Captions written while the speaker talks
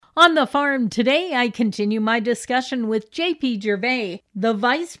On the farm today, I continue my discussion with JP Gervais, the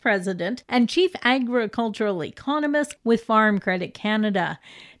Vice President and Chief Agricultural Economist with Farm Credit Canada.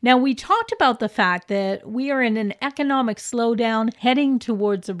 Now, we talked about the fact that we are in an economic slowdown heading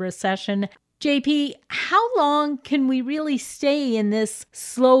towards a recession. JP, how long can we really stay in this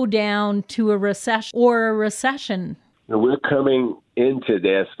slowdown to a recession or a recession? We're coming into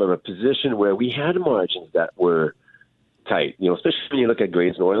this from a position where we had margins that were tight, especially when you look at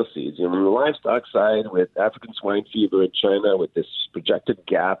grains and oilseeds. On the livestock side, with African swine fever in China, with this projected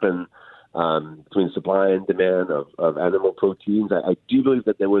gap in between supply and demand of animal proteins, I do believe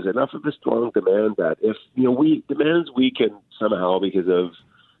that there was enough of a strong demand that if demand's weakened somehow because of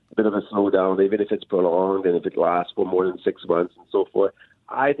a bit of a slowdown, even if it's prolonged and if it lasts for more than 6 months and so forth,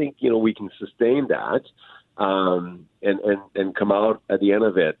 I think we can sustain that. And come out at the end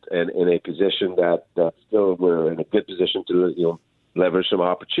of it in a position that still we're in a good position to leverage some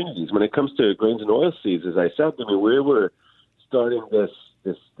opportunities. When it comes to grains and oilseeds, as I said, we were starting this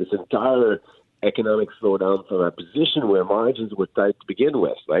entire economic slowdown from a position where margins were tight to begin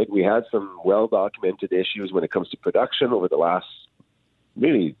with. Right, we had some well documented issues when it comes to production over the last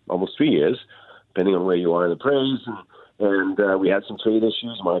really almost 3 years, depending on where you are in the praise. And we had some trade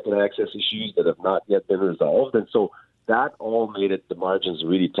issues, market access issues that have not yet been resolved. And so that all made the margins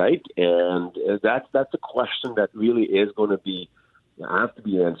really tight. And that's a question that really is going to have to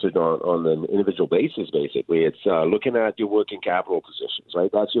be answered on an individual basis, basically. It's looking at your working capital positions, right?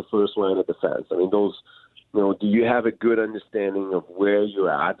 That's your first line of defense. I mean, do you have a good understanding of where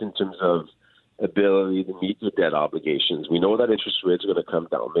you're at in terms of ability to meet your debt obligations? We know that interest rates are going to come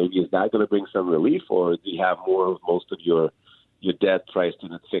down. Maybe is that going to bring some relief, or do you have most of your debt priced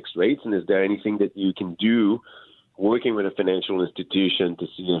in at fixed rates? And is there anything that you can do working with a financial institution to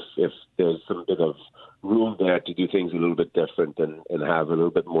see if there's some bit of room there to do things a little bit different and have a little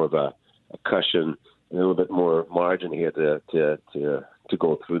bit more of a cushion, a little bit more margin here to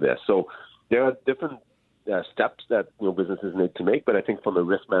go through this? So there are different steps that businesses need to make, but I think from a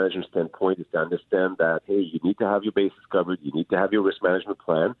risk management standpoint is to understand that, hey, you need to have your bases covered, you need to have your risk management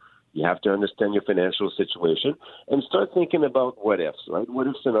plan, you have to understand your financial situation, and start thinking about what ifs, right? What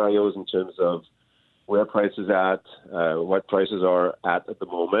if scenarios in terms of where prices at, what prices are at the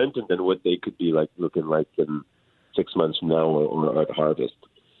moment, and then what they could be looking like in 6 months from now or at harvest.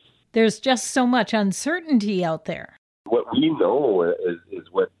 There's just so much uncertainty out there. What we know is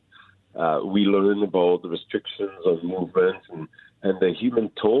what we learn about the restrictions of movement and the human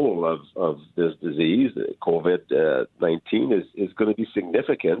toll of this disease, COVID-19, is going to be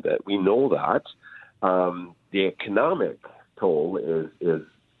significant. We know that. The economic toll is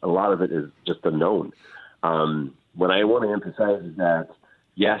a lot of it is just unknown. What I want to emphasize is that,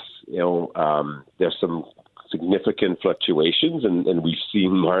 yes, there's some significant fluctuations, and we've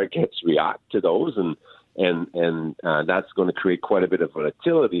seen markets react to those, and that's going to create quite a bit of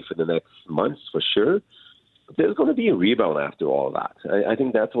volatility for the next months for sure. But there's going to be a rebound after all of that. I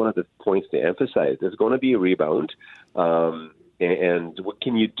think that's one of the points to emphasize. There's going to be a rebound, and what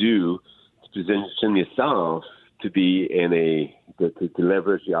can you do to position yourself to be to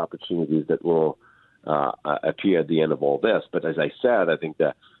leverage the opportunities that will appear at the end of all this? But as I said, I think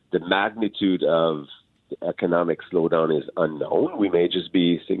the magnitude of the economic slowdown is unknown. We may just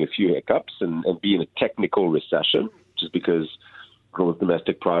be seeing a few hiccups and be in a technical recession just because gross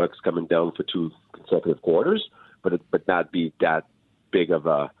domestic products coming down for 2 consecutive quarters, but not be that big of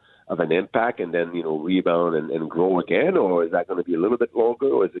an impact and then rebound and grow again? Or is that going to be a little bit longer,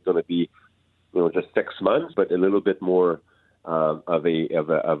 or is it going to be just 6 months, but a little bit more of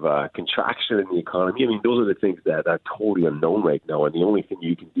a contraction in the economy? I mean, those are the things that are totally unknown right now, and the only thing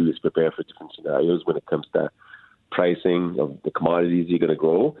you can do is prepare for different scenarios when it comes to pricing of the commodities you're going to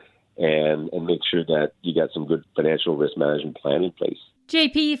grow, and make sure that you got some good financial risk management plan in place.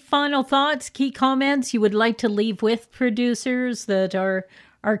 JP, final thoughts, key comments you would like to leave with producers that are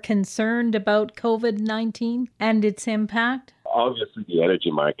concerned about COVID-19 and its impact? Obviously, the energy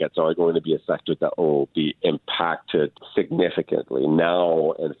markets are going to be a sector that will be impacted significantly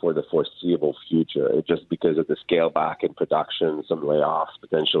now and for the foreseeable future, just because of the scale back in production, some layoffs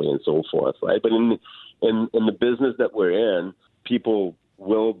potentially, and so forth, right? But in the business that we're in, people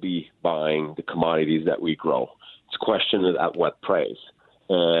will be buying the commodities that we grow. It's a question of at what price.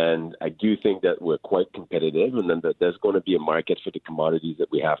 And I do think that we're quite competitive, and then that there's going to be a market for the commodities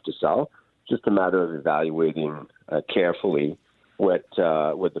that we have to sell. Just a matter of evaluating carefully what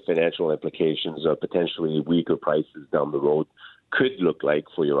the financial implications of potentially weaker prices down the road could look like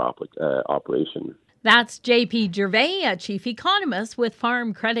for your operation. That's JP Gervais, a chief economist with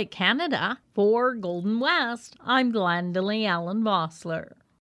Farm Credit Canada. For Golden West, I'm Glendalee Allen Vossler.